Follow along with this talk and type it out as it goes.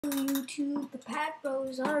YouTube, the Pat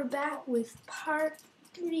Bros are back with part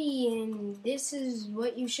 3, and this is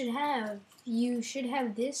what you should have. You should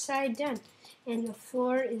have this side done, and the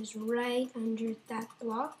floor is right under that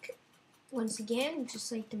block. Once again,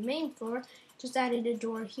 just like the main floor, just added a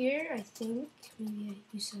door here, I think. Maybe I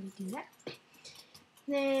usually do that.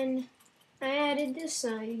 Then I added this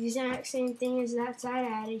side, exact same thing as that side.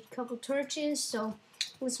 I added a couple torches, so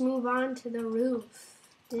let's move on to the roof.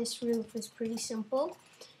 This roof is pretty simple.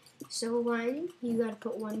 So you gotta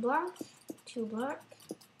put 1 block, 2 block,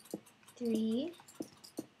 3,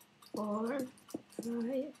 4,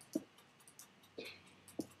 5,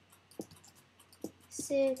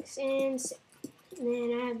 6, and 7. And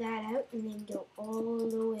then add that out and then go all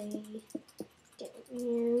the way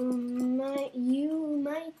down. You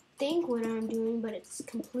might think what I'm doing, but it's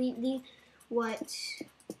completely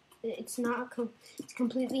it's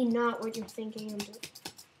completely not what you're thinking I'm doing.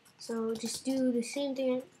 So just do the same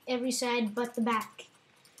thing on every side but the back.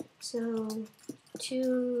 So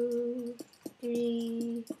 2,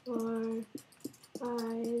 3, 4,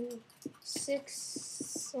 5, 6,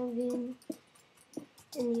 7,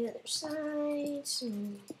 and the other side.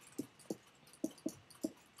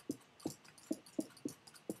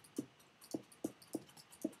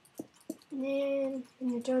 And then when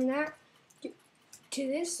you're done that, to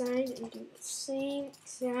this side and do the same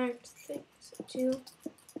exact thing. So 2,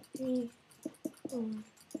 3, 4,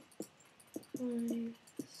 5,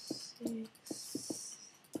 6,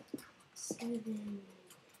 7.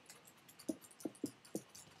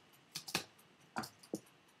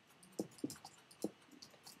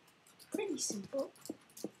 Pretty simple.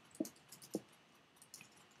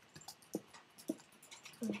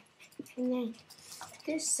 And then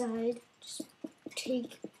this side, just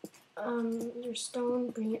take your stone,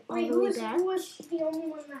 bring it all the way back. Who was the only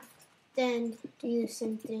one left? Then do the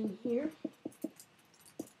same thing here.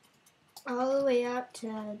 All the way up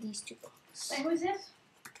to these 2 blocks. Wait, who's this?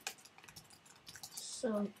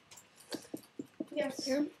 So, yes.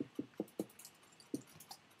 Here.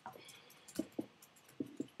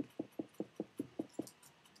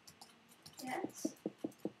 Yes.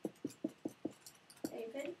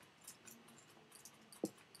 David.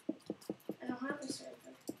 I don't have a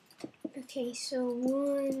server. Okay, so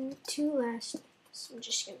 2 last ones. I'm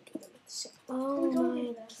just gonna do them at the same. Oh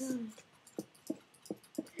my god.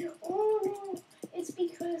 Oh no, it's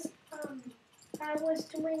because I was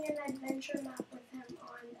doing an adventure map with him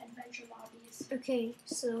on Adventure Lobbies. Okay,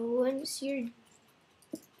 so once you're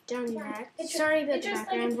done that, It's sorry about it's the just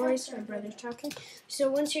background like a voice, my poster. brother's talking. So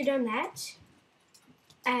once you're done that,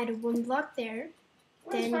 add 1 block there,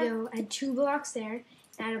 then go add 2 blocks there,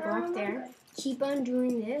 add a block there. Keep on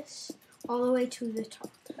doing this all the way to the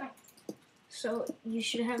top. So you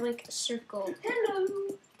should have like a circle Hello.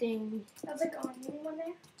 thing. That's like on anyone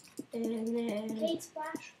there? And then Kate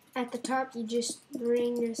Splash. at the top, you just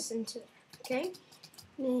bring this into there, okay?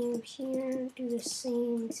 Then here, do the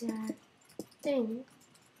same exact thing.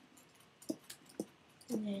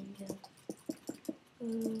 And then go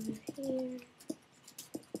over here.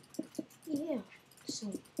 Yeah, so,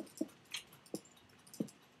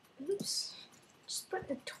 oops, just put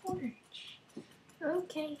the torch.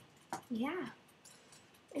 Okay, yeah.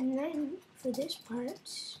 And then for this part,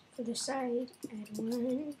 for the side,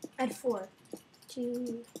 add 4.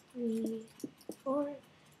 2, 3, 4,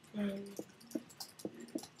 and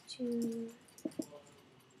 2,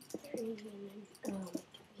 3, and then,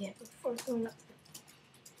 yeah, the 4th one up.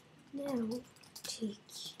 Now, take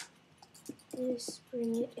this,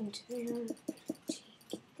 bring it into there,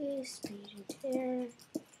 take this, bring it into there.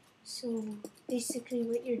 So, basically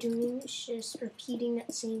what you're doing is just repeating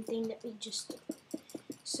that same thing that we just did.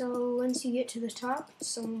 So, once you get to the top,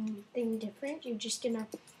 something different, you're just gonna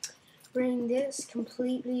bring this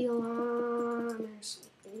completely along,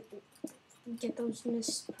 get those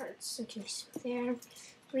missed parts. Okay, so there,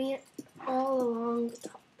 bring it all along the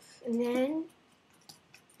top. And then,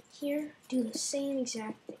 here, do the same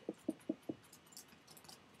exact thing.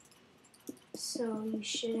 So you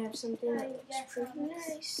should have something that looks pretty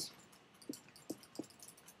nice.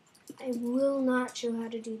 I will not show how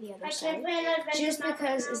to do the other side, just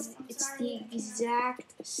because it's the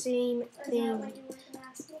exact same thing. And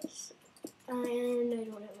I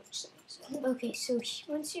don't have much time. So. Okay, so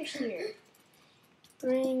once you're here,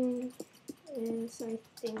 bring this, I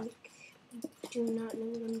think. Do not know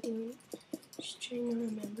what I'm doing. Just trying to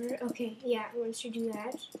remember. Okay, yeah, once you do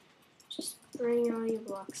that, just bring all your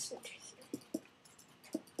blocks into here.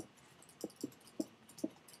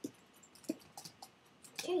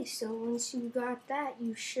 Okay, so once you got that,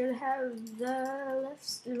 you should have the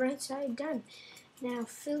right side done. Now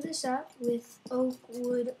fill this up with oak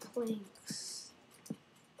wood planks.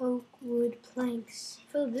 Oak wood planks.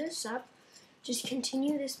 Fill this up. Just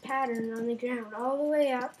continue this pattern on the ground all the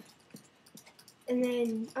way up. And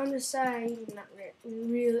then on the side, not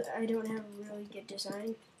really, I don't have a really good design.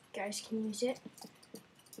 You guys can use it.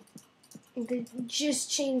 You could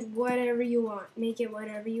just change whatever you want. Make it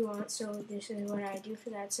whatever you want. So this is what I do for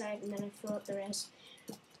that side, and then I fill up the rest.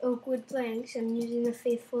 Oak wood planks. I'm using the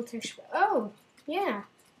Faithful texture. Oh, yeah.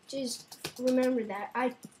 Just remember that.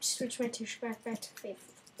 I switched my texture back to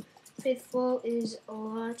Faithful. Faithful is a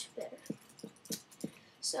lot better.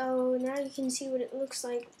 So now you can see what it looks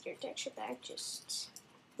like with your texture pack, just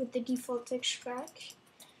with the default texture pack.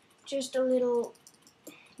 Just a little,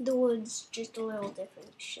 the wood's just a little different.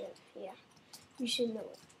 Yeah, you should know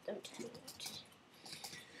what I'm talking about.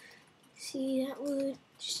 See that wood,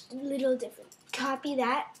 just a little different. Copy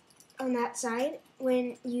that on that side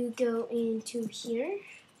when you go into here.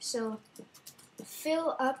 So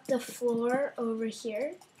fill up the floor over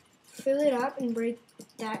here. Fill it up and break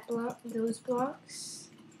that block, those blocks.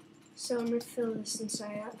 So I'm going to fill this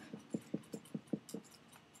inside up.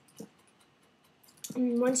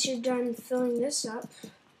 And once you're done filling this up,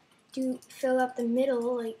 fill up the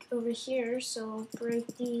middle, like over here. So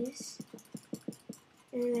break these.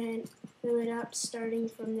 And then fill it up starting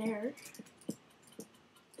from there.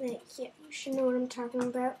 Like, yeah, you should know what I'm talking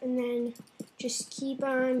about. And then just keep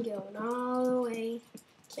on going all the way.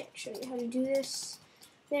 Can't show you how to do this.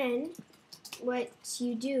 Then what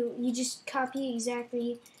you do, you just copy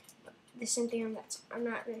exactly the same thing on that side. I'm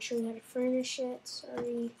not going to show you how to furnish it.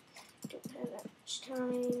 Sorry, don't have that much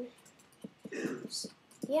time. So,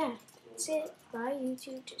 yeah, that's it. Bye,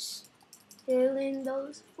 YouTube. Just fill in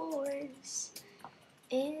those floors.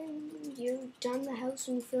 And you're done the house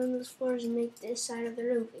when you fill in those floors and make this side of the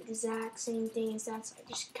roof exact same thing as that side.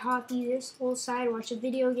 Just copy this whole side, watch the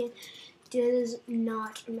video again. Does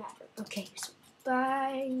not matter. Okay, so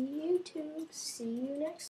bye, YouTube. See you next time.